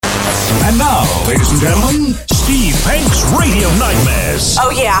And now, ladies and gentlemen, Steve Pank's Radio Nightmares.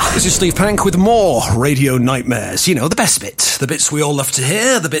 Oh, yeah. This is Steve Pank with more Radio Nightmares. You know, the best bit. The bits we all love to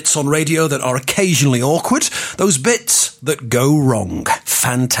hear. The bits on radio that are occasionally awkward. Those bits that go wrong.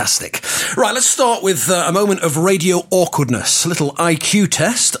 Fantastic. Right, let's start with a moment of radio awkwardness. A little IQ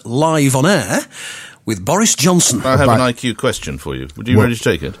test, live on air, with Boris Johnson. I have an IQ question for you. Would you ready to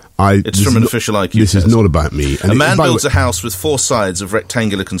take it? It's from an official IQ This test. is not about me. And a man builds a house with 4 sides of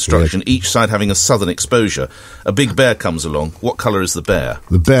rectangular construction, each side having a southern exposure. A big bear comes along. What colour is the bear?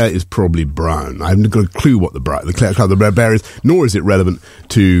 The bear is probably brown. I haven't got a clue what the colour of the bear is, nor is it relevant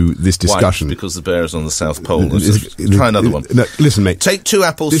to this discussion. White, because the bear is on the South Pole. Try another one. No, listen, mate. Take 2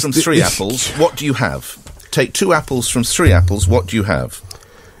 apples from 3 apples. What do you have? Take 2 apples from 3 apples. What do you have?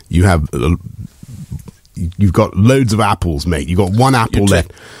 You have... You've got loads of apples, mate. You've got 1 apple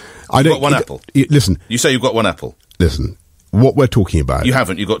left. You've got 1 apple. Listen. You say you've got 1 apple. Listen. What we're talking about... You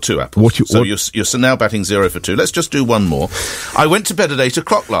haven't. You've got 2 apples. You're now batting 0 for 2. Let's just do one more. I went to bed at 8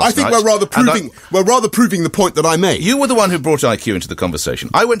 o'clock last night. I think we're rather proving the point that I made. You were the one who brought IQ into the conversation.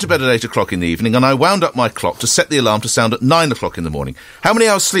 I went to bed at 8 o'clock in the evening, and I wound up my clock to set the alarm to sound at 9 o'clock in the morning. How many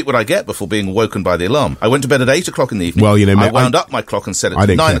hours sleep would I get before being woken by the alarm? I went to bed at 8 o'clock in the evening. Well, you know, mate, I wound up my clock and set it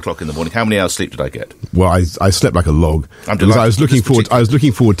to 9 o'clock in the morning. How many hours sleep did I get? Well, I slept like a log. I'm delighted. I was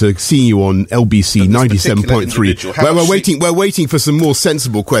looking forward to seeing you on LBC 97.3. We're waiting for some more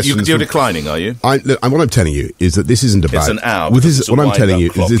sensible questions. You're declining, are you? What I'm telling you is that this isn't about... It's an hour. What I'm telling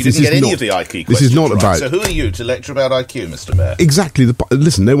you is this is not... any of the IQ questions. This is not about... So who are you to lecture about IQ, Mr. Bear? Exactly.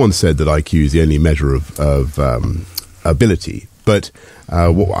 Listen, no one said that IQ is the only measure of ability, but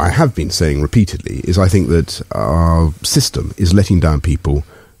what I have been saying repeatedly is I think that our system is letting down people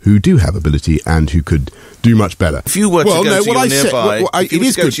who do have ability and who could do much better. If you were to go to your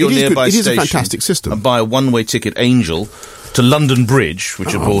nearby... It is a fantastic system. And buy a one-way ticket, Angel, to London Bridge,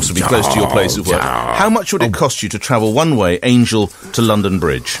 which of course would be close to your place of work, how much would it cost you to travel one way, Angel, to London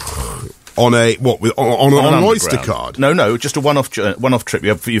Bridge? On an Oyster card? No, just a one-off trip.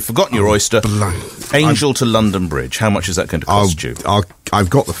 You've forgotten your Oyster. Angel to London Bridge. How much is that going to cost you?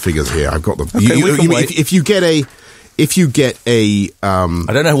 I've got the figures here. I've got them. Okay, if you get a... I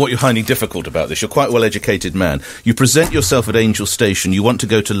don't know what you're finding difficult about this. You're quite a well-educated man. You present yourself at Angel Station. You want to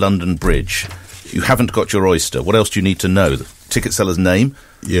go to London Bridge. You haven't got your Oyster. What else do you need to know? The ticket seller's name?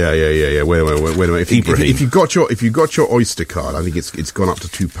 Yeah. Wait a minute. If you got your Oyster card, I think it's gone up to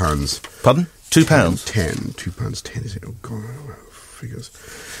 £2. Pardon? £2? £2.10, is it? Oh God, figures.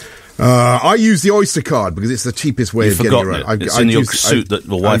 I use the Oyster card because it's the cheapest way of getting around. It's in your suit that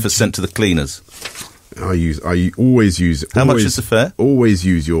your wife has sent to the cleaners. I always use. How much is the fare? Always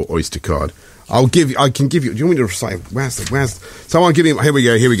use your Oyster card. I can give you. Do you want me to recite? Where's? Someone give me. Here we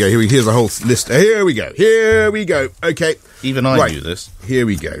go. Here's a whole list. Here we go. Okay. Even I knew this. Here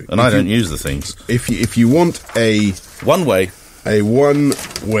we go. And I don't use the things. If you want a one-way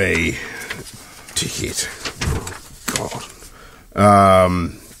ticket. God.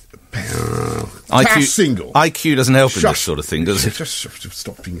 Cash single. IQ doesn't help in this sort of thing, does it? Just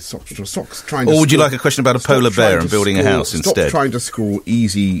stop trying to... Or would you like a question about a polar bear and building a house instead? Stop trying to score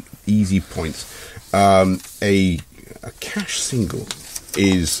easy points. A cash single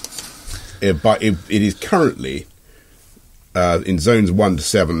is... it is currently, in zones 1 to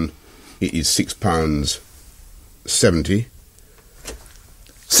 7, it is £6.70.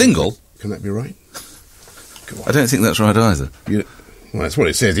 Single? Can that be right? I don't think that's right either. Well, that's what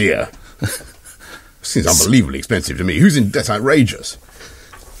it says here. Seems unbelievably expensive to me. That's outrageous.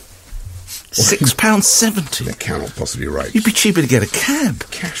 £6.70? That cannot possibly be right. You'd be cheaper to get a cab.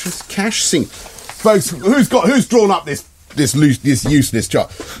 Cash sink. Folks, who's drawn up this useless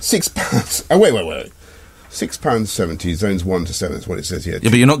chart? £6. Oh, wait. £6.70, zones 1 to 7 is what it says here. Yeah,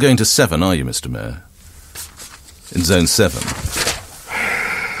 but you're not going to 7, are you, Mr. Mayor? In zone 7.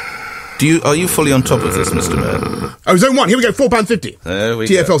 Are you fully on top of this, Mr. Mayor? Oh, zone 1, here we go, £4.50. There we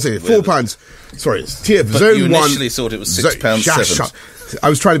TFLC, go. £4. Sorry, it's zone 1. But you initially thought it was £6.7. I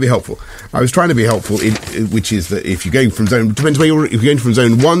was trying to be helpful. Which is that if you're going from zone... Depends where if you're going from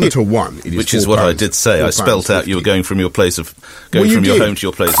zone 1 to 1, it is which is what I did say. I spelt out you were going from your place of... Going from your home to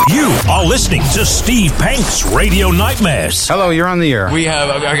your place of... You are listening to Steve Pank's Radio Nightmares. Hello, you're on the air. We have...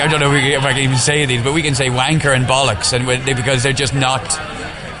 I don't know if I can even say these, but we can say wanker and bollocks, and because they're just not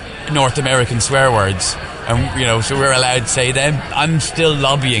North American swear words. And, so we're allowed to say them. I'm still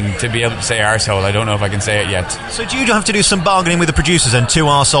lobbying to be able to say arsehole. I don't know if I can say it yet. So do you have to do some bargaining with the producers and 2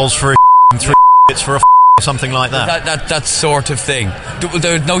 arseholes for a and 3 shits for a something like that? That sort of thing.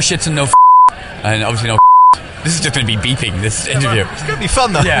 There's no shits and no and obviously no This is just going to be beeping, this interview. It's going to be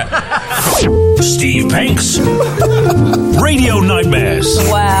fun, though. Yeah. Steve Pank's Radio Nightmares.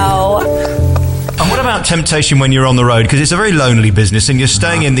 Wow. about temptation when you're on the road? Because it's a very lonely business and you're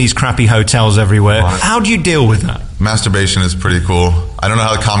staying in these crappy hotels everywhere. How do you deal with that? Masturbation is pretty cool. I don't know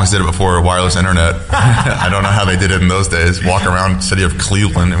how the comics did it before wireless internet. I don't know how they did it in those days. Walk around the city of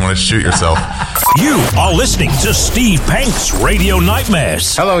Cleveland and want to shoot yourself. You are listening to Steve Pank's Radio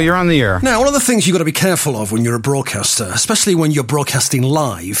Nightmares. Hello, you're on the air. Now, one of the things you've got to be careful of when you're a broadcaster, especially when you're broadcasting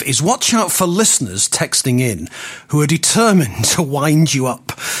live, is watch out for listeners texting in who are determined to wind you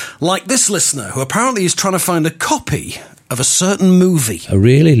up. Like this listener, who apparently is trying to find a copy of a certain movie. A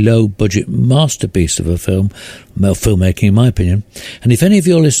really low-budget masterpiece of a filmmaking in my opinion. And if any of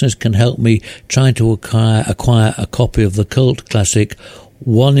your listeners can help me trying to acquire a copy of the cult classic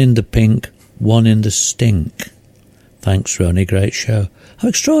One in the Pink, One in the Stink. Thanks, Ronnie, great show. How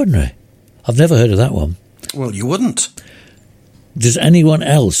extraordinary. I've never heard of that one. Well, you wouldn't. Is anyone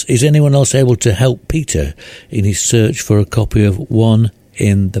else able to help Peter in his search for a copy of One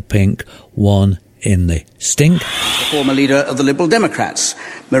in the Pink, One in the Stink? The former leader of the Liberal Democrats.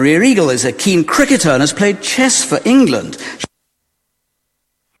 Maria Eagle is a keen cricketer and has played chess for England.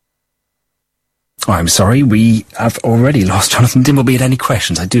 Oh, I'm sorry, we have already lost Jonathan Dimbleby at any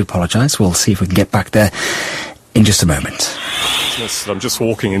questions. I do apologise. We'll see if we can get back there in just a moment. That I'm just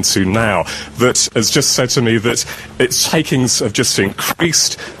walking into now that has just said to me that its takings have just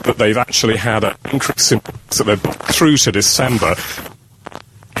increased, that they've actually had an increase in that they're through to December.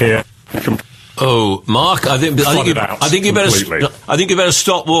 Here. Oh, Mark, I think you better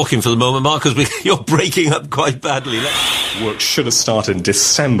stop walking for the moment, Mark, because you're breaking up quite badly. Work should have started in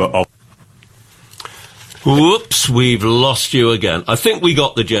December of... Whoops, we've lost you again. I think we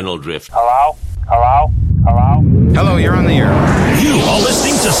got the general drift. Hello? Hello? Hello? Hello, you're on the air. You are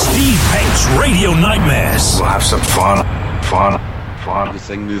listening to Steve Pank's Radio Nightmares. We'll have some fun.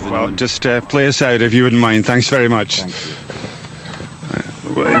 Everything moving on. Just play us out if you wouldn't mind. Thanks very much. Thank you.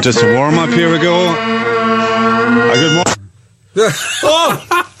 Just a warm up, here we go. Good morning. Oh,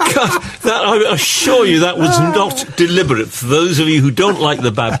 God, I assure you that was not deliberate. For those of you who don't like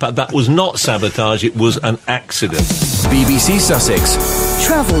the bad part, that was not sabotage, it was an accident. BBC Sussex.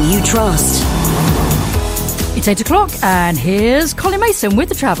 Travel you trust. It's 8 o'clock and here's Colin Mason with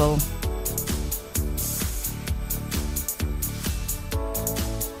the travel.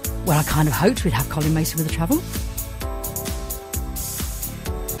 Well, I kind of hoped we'd have Colin Mason with the travel.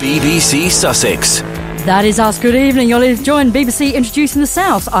 BBC Sussex. That is us. Good evening. You'll join BBC Introducing the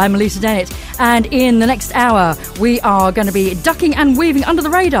South. I'm Lisa Dennett. And in the next hour, we are going to be ducking and weaving under the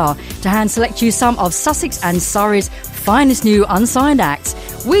radar to hand select you some of Sussex and Surrey's finest new unsigned acts.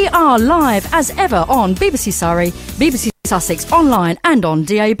 We are live as ever on BBC Surrey, BBC Sussex online and on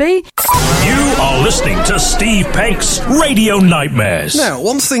DAB. You are listening to Steve Pank's Radio Nightmares. Now,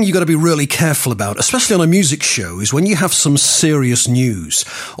 one thing you've got to be really careful about, especially on a music show, is when you have some serious news.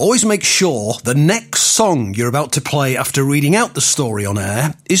 Always make sure the next song you're about to play after reading out the story on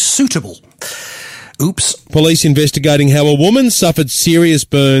air is suitable. Oops. Police investigating how a woman suffered serious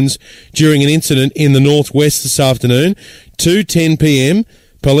burns during an incident in the northwest this afternoon. 2:10 p.m,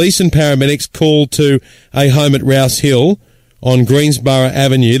 police and paramedics called to a home at Rouse Hill on Greensborough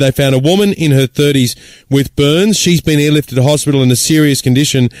Avenue. They found a woman in her 30s with burns. She's been airlifted to hospital in a serious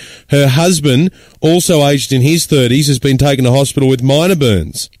condition. Her husband, also aged in his 30s, has been taken to hospital with minor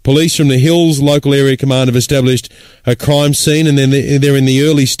burns. Police from the Hills Local Area Command have established a crime scene, and then they're in the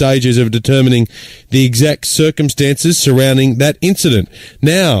early stages of determining the exact circumstances surrounding that incident.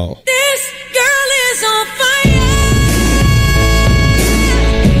 Now, this girl is on fire.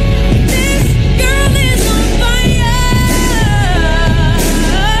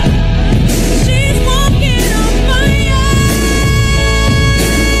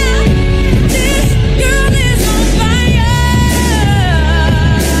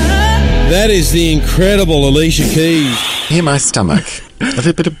 that is the incredible Alicia Keys. Hear my stomach. A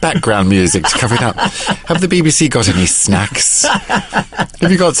little bit of background music to cover it up. Have the BBC got any snacks? Have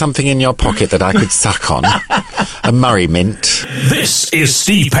you got something in your pocket that I could suck on? A Murray mint? This is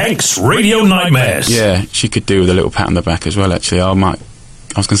Steve Pank's Radio Nightmares. Yeah, she could do with a little pat on the back as well, actually.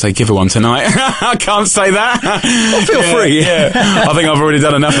 I was going to say give her one tonight. I can't say that. Well, feel free. Yeah. I think I've already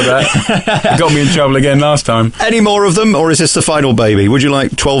done enough of that. It got me in trouble again last time. Any more of them, or is this the final baby? Would you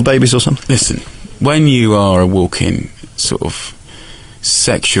like 12 babies or something? Listen, when you are a walking sort of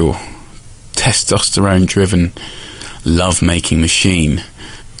sexual, testosterone-driven, love-making machine...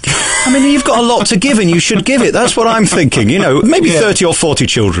 I mean, you've got a lot to give, and you should give it. That's what I'm thinking. You know, maybe 30 or 40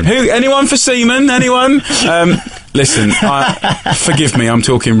 children. Anyone for semen? Anyone? Listen, forgive me, I'm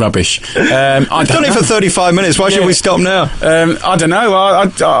talking rubbish. I've done it for 35 minutes. Why should we stop now? I don't know.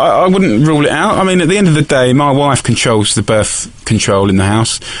 I wouldn't rule it out. I mean, at the end of the day, my wife controls the birth control in the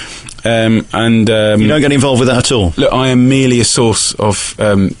house. And you don't get involved with that at all? Look, I am merely a source of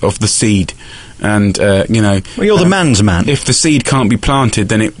the seed. And, you know... Well, you're the man's man. If the seed can't be planted,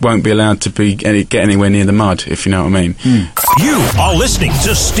 then it won't be allowed to get anywhere near the mud, if you know what I mean. You are listening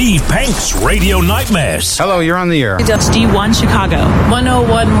to Steve Pank's Radio Nightmares. Hello, you're on the air. HD1 Chicago.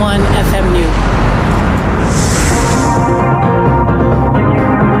 1011 FM News.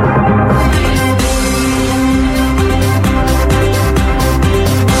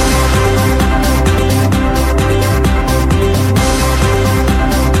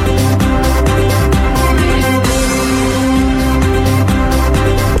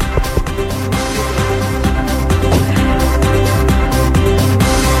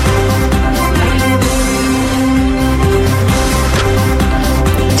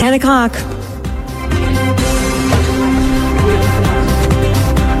 O'clock.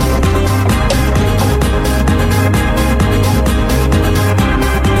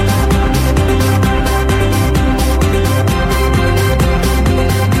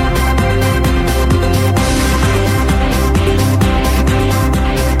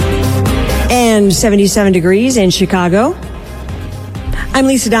 And 77 degrees in Chicago. I'm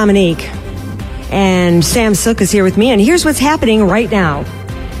Lisa Dominique. And Sam Silk is here with me, and here's what's happening right now.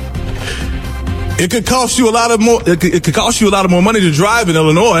 It could cost you a lot of more. It could cost you a lot of more money to drive in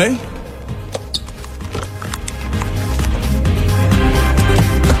Illinois.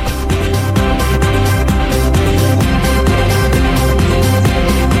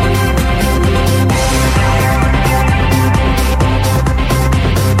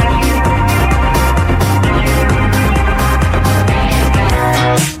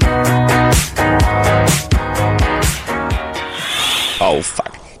 Oh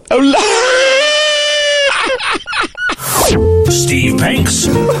fuck! Oh. Steve Pank's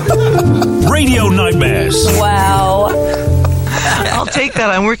Radio Nightmares. Wow. I'll take that.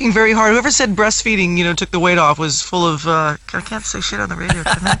 I'm working very hard. Whoever said breastfeeding, took the weight off was full of, I can't say shit on the radio,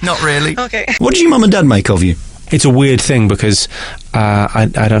 can I? Not really. Okay. What do your mum and dad make of you? It's a weird thing because I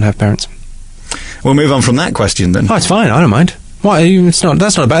don't have parents. We'll move on from that question then. Oh, it's fine. I don't mind. Why? That's not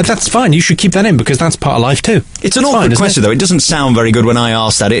bad. That's fine. You should keep that in because that's part of life too. It's an awkward question, though. It doesn't sound very good when I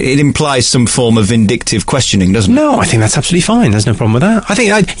ask that. It implies some form of vindictive questioning, doesn't it? No, I think that's absolutely fine. There's no problem with that. I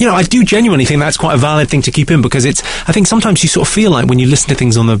think, I do genuinely think that's quite a valid thing to keep in because I think sometimes you sort of feel like when you listen to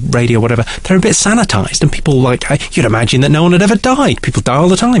things on the radio or whatever, they're a bit sanitized and people you'd imagine that no one had ever died. People die all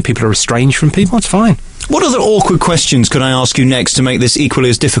the time. People are estranged from people. It's fine. What other awkward questions could I ask you next to make this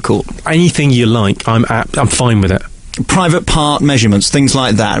equally as difficult? Anything you like. I'm fine with it. Private part measurements, things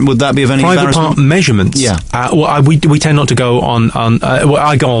like that. Would that be of any private part measurements? Yeah. We tend not to go on.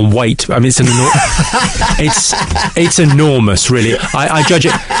 I go on weight. I mean, it's enormous, really. I judge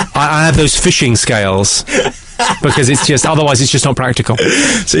it. I have those fishing scales. Because otherwise it's just not practical.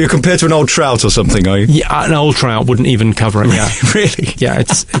 So you're compared to an old trout or something, are you? Yeah, an old trout wouldn't even cover it, yeah. Really? Yeah,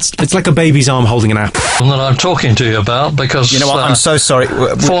 it's like a baby's arm holding an apple. That I'm talking to you about because... You know what, I'm so sorry.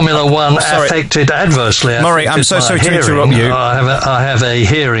 Formula One affected adversely. Murray, I'm so sorry to interrupt you. I have a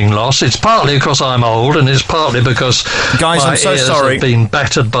hearing loss. It's partly because I'm old and it's partly because my ears have been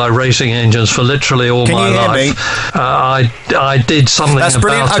battered by racing engines for literally all my life. I did something about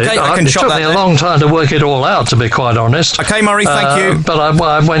it. Okay, I can it took me a long time to work it all out, to be quite honest. Okay, Murray, thank you. But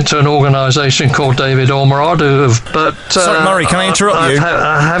I went to an organisation called David Ormerod, sorry, Murray, can I interrupt you?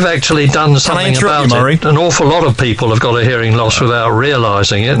 I have actually done something about Murray? it. An awful lot of people have got a hearing loss without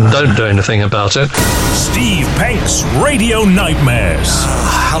realising it and don't do anything about it. Steve Pank's Radio Nightmares.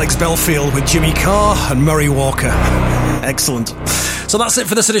 Alex Belfield with Jimmy Carr and Murray Walker. Excellent. So that's it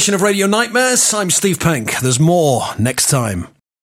for this edition of Radio Nightmares. I'm Steve Pank. There's more next time.